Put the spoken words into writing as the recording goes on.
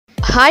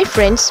Hi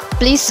friends,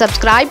 please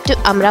subscribe to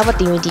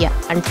Amaravathi Media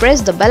and press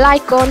the bell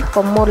icon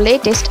for more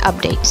latest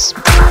updates.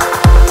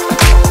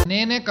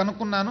 నేనే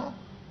కనుక్కున్నాను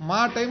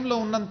మా టైంలో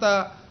ఉన్నంత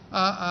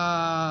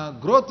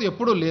growth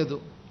ఎప్పుడూ లేదు.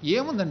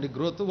 ఏముందండి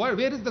growth?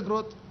 Where is the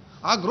growth?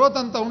 ఆ గ్రోత్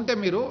అంతా ఉంటే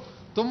మీరు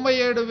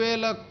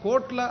 97,000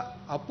 కోట్ల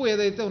అప్పు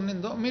ఏదైతే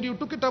ఉన్నిందో మీరు యు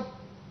టుక్ ఇట్ అప్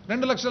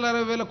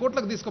 2,60,000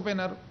 కోట్లకు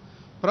తీసుకుపోయినారు.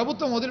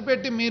 ప్రభుత్వం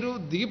వదిలిపెట్టి మీరు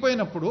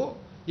దిగిపోయినప్పుడు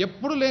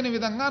ఎప్పుడు లేని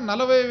విధంగా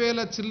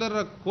 40,000 చిల్లర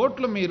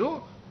కోట్లు మీరు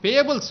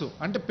పేయబుల్స్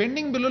అంటే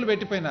పెండింగ్ బిల్లులు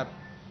పెట్టిపోయినారు.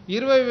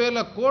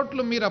 20,000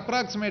 కోట్లు మీరు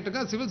అప్రాక్సిమేట్గా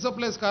సివిల్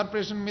సప్లైస్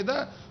కార్పొరేషన్ మీద,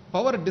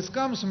 పవర్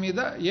డిస్కామ్స్ మీద,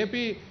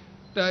 ఏపీ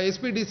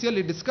ఎస్పీడీసీఎల్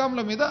ఈ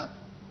డిస్కామ్ల మీద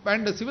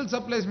అండ్ సివిల్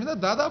సప్లైస్ మీద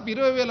దాదాపు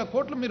 20,000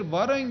 కోట్లు మీరు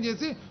బారోయింగ్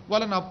చేసి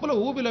వాళ్ళని అప్పుల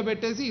ఊబిలో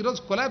పెట్టేసి ఈరోజు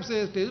కొలాప్స్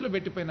అయ్యే స్టేజ్లో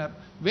పెట్టిపోయినారు.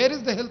 Where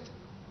is the health?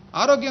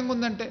 ఆరోగ్యంగా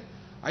ఉందంటే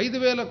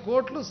 5,000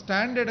 కోట్లు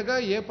స్టాండర్డ్గా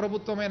ఏ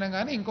ప్రభుత్వమైనా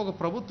కానీ ఇంకొక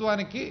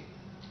ప్రభుత్వానికి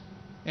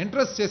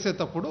ఇంట్రెస్ట్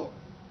చేసేటప్పుడు,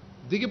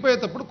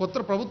 దిగిపోయేటప్పుడు, కొత్త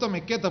ప్రభుత్వం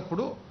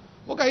ఎక్కేటప్పుడు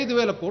ఒక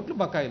 5,000 కోట్లు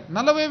బకాయిలు,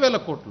 40,000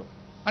 కోట్లు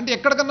అంటే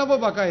ఎక్కడికన్నా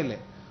బకాయిలే.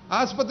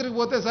 ఆసుపత్రికి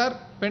పోతే సార్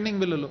పెండింగ్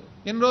బిల్లులు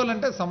ఎన్ని రోజులు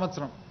అంటే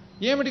సంవత్సరం.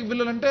 ఏమిటికి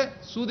బిల్లులు అంటే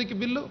సూదికి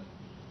బిల్లు,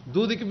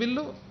 దూదికి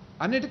బిల్లు,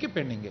 అన్నిటికీ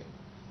పెండింగే.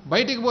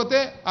 బయటికి పోతే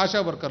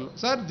ఆశా వర్కర్లు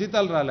సార్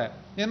జీతాలు రాలే,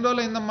 ఎన్ని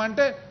రోజులు అయిందమ్మా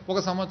అంటే ఒక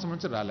సంవత్సరం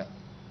నుంచి రాలే.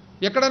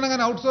 ఎక్కడైనా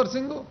కానీ అవుట్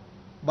సోర్సింగ్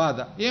బాధ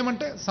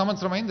ఏమంటే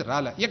సంవత్సరం అయింది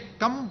రాలే.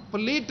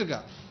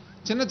 కంప్లీట్గా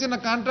చిన్న చిన్న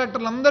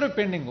కాంట్రాక్టర్లు అందరూ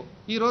పెండింగు.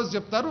 ఈరోజు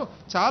చెప్తారు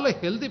చాలా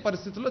హెల్తీ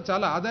పరిస్థితుల్లో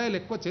చాలా ఆదాయాలు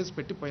ఎక్కువ చేసి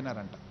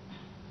పెట్టిపోయినారంట.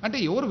 అంటే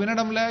ఎవరు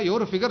వినడంలే,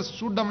 ఎవరు ఫిగర్స్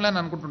చూడడంలే అని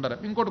అనుకుంటుంటారు.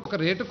 ఇంకోటి ఒక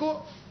రేటుకు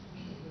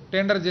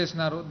టెండర్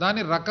చేసినారు,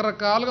 దాన్ని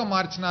రకరకాలుగా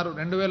మార్చినారు.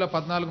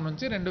 2014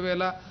 నుంచి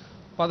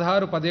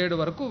 2016-17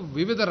 వరకు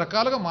వివిధ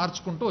రకాలుగా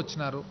మార్చుకుంటూ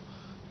వచ్చినారు.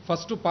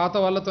 ఫస్ట్ పాత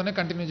వాళ్ళతోనే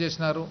కంటిన్యూ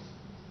చేసినారు.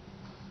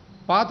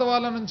 పాత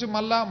వాళ్ళ నుంచి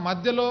మళ్ళా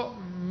మధ్యలో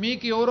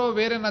మీకు ఎవరో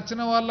వేరే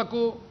నచ్చిన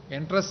వాళ్లకు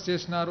ఇంట్రెస్ట్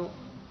చేసినారు.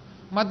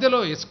 మధ్యలో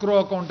ఎస్క్రో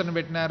అకౌంట్ని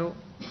పెట్టినారు.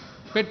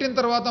 పెట్టిన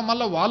తర్వాత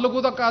మళ్ళీ వాళ్ళు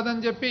కూడా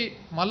కాదని చెప్పి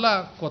మళ్ళా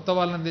కొత్త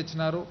వాళ్ళని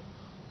తెచ్చినారు.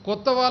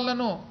 కొత్త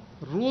వాళ్ళను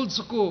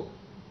రూల్స్కు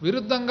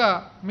విరుద్ధంగా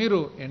మీరు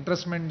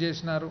ఇంట్రెస్ట్మెంట్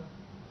చేసినారు.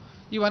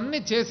 ఇవన్నీ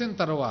చేసిన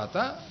తర్వాత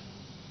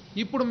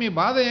ఇప్పుడు మీ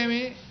బాధ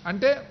ఏమి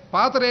అంటే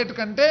పాత రేటు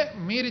కంటే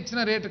మీరు ఇచ్చిన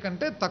రేటు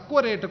కంటే తక్కువ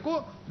రేటుకు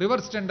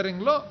రివర్స్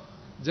టెండరింగ్లో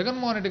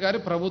జగన్మోహన్ రెడ్డి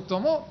గారి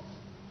ప్రభుత్వము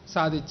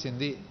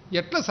సాధించింది.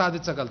 ఎట్లా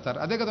సాధించగలుగుతారు?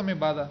 అదే కదా మీ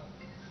బాధ.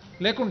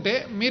 లేకుంటే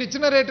మీరు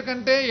ఇచ్చిన రేటు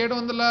కంటే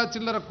 700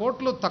 చిల్లర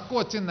కోట్లు తక్కువ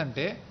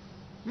వచ్చిందంటే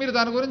మీరు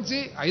దాని గురించి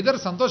ఐదర్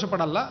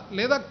సంతోషపడాలా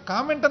లేదా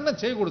కామెంట్ అన్నా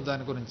చేయకూడదు.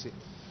 దాని గురించి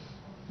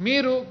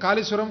మీరు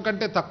కాళేశ్వరం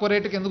కంటే తక్కువ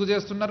రేటుకి ఎందుకు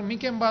చేస్తున్నారు?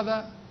 మీకేం బాధ?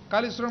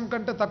 కాళేశ్వరం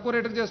కంటే తక్కువ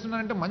రేటుకి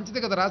చేస్తున్నారంటే మంచిది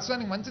కదా,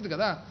 రాష్ట్రానికి మంచిది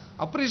కదా,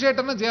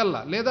 అప్రిషియేట్ అన్నా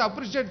చేయాలా. లేదా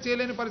అప్రిషియేట్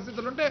చేయలేని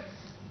పరిస్థితులు ఉంటే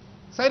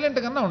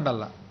సైలెంట్గా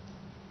ఉండాలా.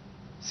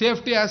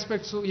 సేఫ్టీ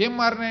ఆస్పెక్ట్స్ ఏం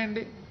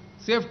మారినాయండి?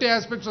 సేఫ్టీ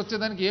ఆస్పెక్ట్స్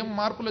వచ్చేదానికి ఏం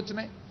మార్పులు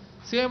వచ్చినాయి?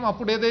 సేమ్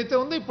అప్పుడు ఏదైతే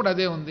ఉంది ఇప్పుడు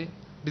అదే ఉంది.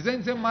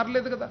 డిజైన్స్ ఏం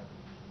మారలేదు కదా,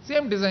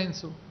 same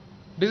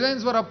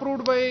designs were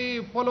approved by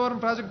Polavaram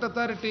project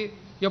authority.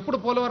 ఎప్పుడు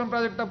పోలవరం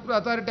ప్రాజెక్ట్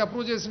అథారిటీ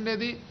అప్రూవ్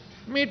చేసిండేది?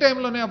 మీ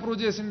టైంలోనే అప్రూవ్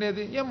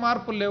చేసిండేది. ఏం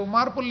మార్పులు లేవు.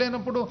 మార్పులు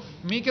లేనప్పుడు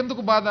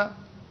మీకెందుకు బాధ?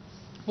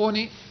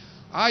 పోనీ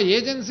ఆ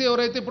ఏజెన్సీ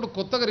ఎవరైతే ఇప్పుడు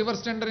కొత్తగా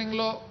రివర్స్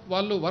టెండరింగ్లో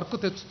వాళ్ళు వర్క్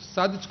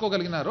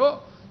సాధించుకోగలిగినారో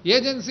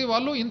ఏజెన్సీ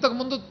వాళ్ళు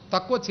ఇంతకుముందు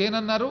తక్కువ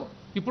చేయనన్నారు,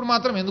 ఇప్పుడు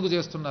మాత్రం ఎందుకు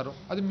చేస్తున్నారు?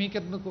 అది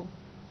మీకెందుకు?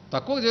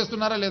 తక్కువ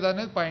చేస్తున్నారా లేదా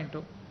అనేది పాయింట్.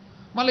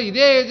 మళ్ళీ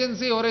ఇదే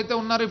ఏజెన్సీ ఎవరైతే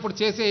ఉన్నారో ఇప్పుడు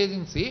చేసే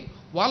ఏజెన్సీ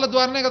వాళ్ళ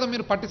ద్వారానే కదా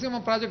మీరు పట్టిసీమ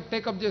ప్రాజెక్ట్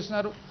టేకప్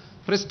చేసినారు.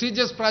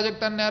 ప్రెస్టీజియస్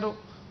ప్రాజెక్ట్ అన్నారు.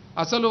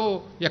 అసలు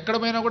ఎక్కడ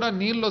పోయినా కూడా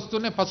నీళ్ళు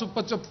వస్తూనే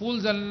పసుపచ్చ పూలు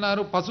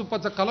జల్లినారు,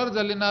 పసుపచ్చ కలర్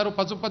జల్లినారు,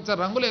 పసుపచ్చ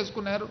రంగులు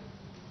వేసుకున్నారు.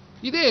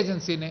 ఇదే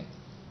ఏజెన్సీనే.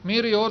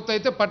 మీరు ఎవరితో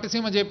అయితే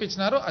పట్టిసీమ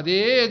చేయించినారో అదే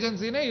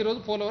ఏజెన్సీనే ఈరోజు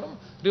పోలవరం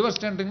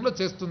రివర్స్ టెండరింగ్లో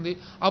చేస్తుంది.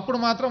 అప్పుడు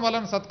మాత్రం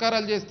వాళ్ళని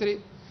సత్కారాలు చేస్తే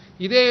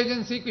ఇదే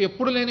ఏజెన్సీకి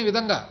ఎప్పుడు లేని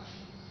విధంగా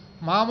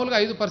మామూలుగా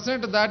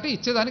 5% దాటి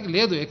ఇచ్చేదానికి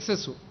లేదు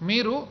ఎక్సెస్.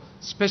 మీరు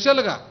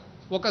స్పెషల్గా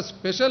ఒక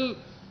స్పెషల్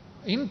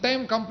ఇన్ టైం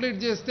కంప్లీట్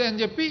చేస్తే అని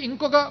చెప్పి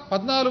ఇంకొక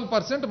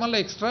 14% మళ్ళీ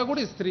ఎక్స్ట్రా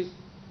కూడా ఇస్తారు.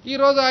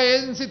 ఈరోజు ఆ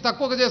ఏజెన్సీ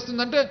తక్కువగా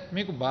చేస్తుందంటే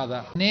మీకు బాధ.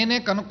 నేనే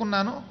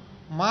కనుక్కున్నాను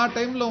మా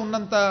టైంలో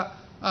ఉన్నంత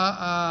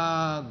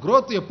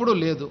గ్రోత్ ఎప్పుడూ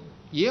లేదు.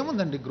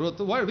 ఏముందండి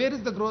growth? Where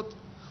is the growth?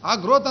 ఆ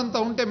గ్రోత్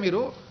అంతా ఉంటే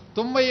మీరు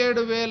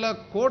 97,000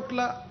 కోట్ల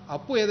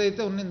అప్పు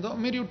ఏదైతే ఉన్నిందో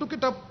మీరు యు టుక్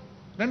ఇట్ అప్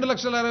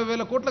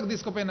 2,60,000 కోట్లకు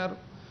తీసుకుపోయినారు.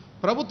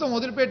 ప్రభుత్వం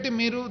వదిలిపెట్టి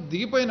మీరు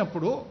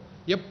దిగిపోయినప్పుడు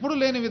ఎప్పుడు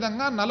లేని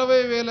విధంగా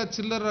 40,000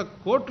 చిల్లర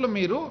కోట్లు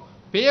మీరు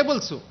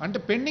పేయబుల్స్ అంటే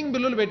పెండింగ్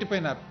బిల్లులు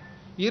పెట్టిపోయినారు.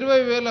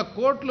 20,000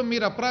 కోట్లు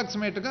మీరు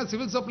అప్రాక్సిమేట్గా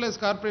సివిల్ సప్లైస్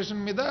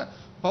కార్పొరేషన్ మీద,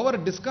 పవర్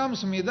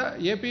డిస్కామ్స్ మీద,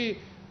 ఏపీ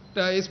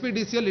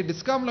ఎస్పీడీసీఎల్ ఈ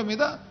డిస్కామ్ల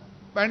మీద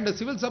అండ్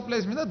సివిల్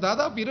సప్లైస్ మీద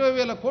దాదాపు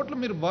 20,000 కోట్లు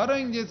మీరు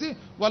బారోయింగ్ చేసి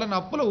వాళ్ళని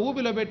అప్పుల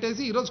ఊబిలో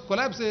పెట్టేసి ఈరోజు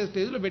కొలాప్స్ అయ్యే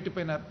స్టేజ్లో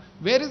పెట్టిపోయినారు.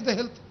 Where is the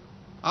health?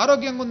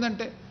 ఆరోగ్యంగా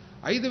ఉందంటే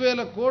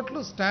 5,000 కోట్లు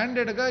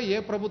స్టాండర్డ్గా ఏ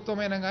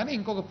ప్రభుత్వమైనా కానీ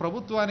ఇంకొక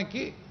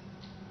ప్రభుత్వానికి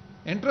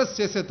ఇంట్రెస్ట్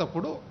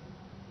చేసేటప్పుడు,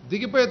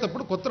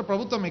 దిగిపోయేటప్పుడు, కొత్త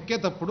ప్రభుత్వం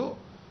ఎక్కేటప్పుడు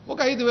ఒక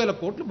 5,000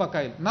 కోట్లు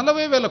బకాయిలు,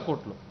 40,000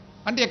 కోట్లు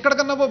అంటే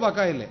ఎక్కడికన్నా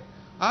బకాయిలే.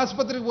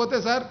 ఆసుపత్రికి పోతే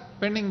సార్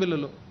పెండింగ్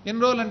బిల్లులు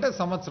ఎన్ని రోజులు అంటే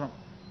సంవత్సరం.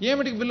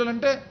 ఏమిటికి బిల్లులు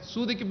అంటే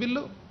సూదికి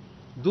బిల్లు,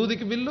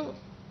 దూదికి బిల్లు,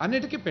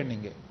 అన్నిటికీ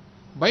పెండింగే.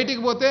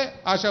 బయటికి పోతే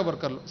ఆశా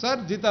వర్కర్లు, సార్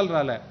జీతాలు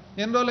రాలే,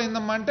 ఎన్ని రోజులు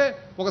అయిందమ్మా అంటే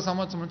 1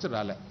 సంవత్సరం నుంచి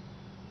రాలే.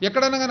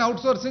 ఎక్కడైనా కానీ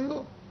అవుట్ సోర్సింగ్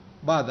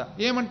బాధ,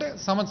 ఏమంటే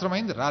సంవత్సరం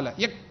అయింది రాలే.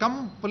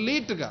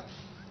 కంప్లీట్గా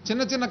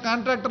చిన్న చిన్న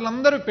కాంట్రాక్టర్లు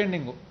అందరూ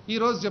పెండింగు.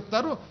 ఈరోజు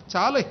చెప్తారు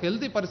చాలా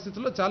హెల్తీ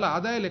పరిస్థితుల్లో చాలా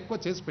ఆదాయాలు ఎక్కువ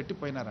చేసి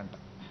పెట్టిపోయినారంట.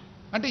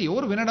 అంటే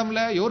ఎవరు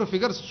వినడంలే, ఎవరు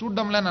ఫిగర్స్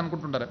చూడడంలే అని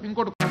అనుకుంటుంటారు.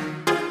 ఇంకోటి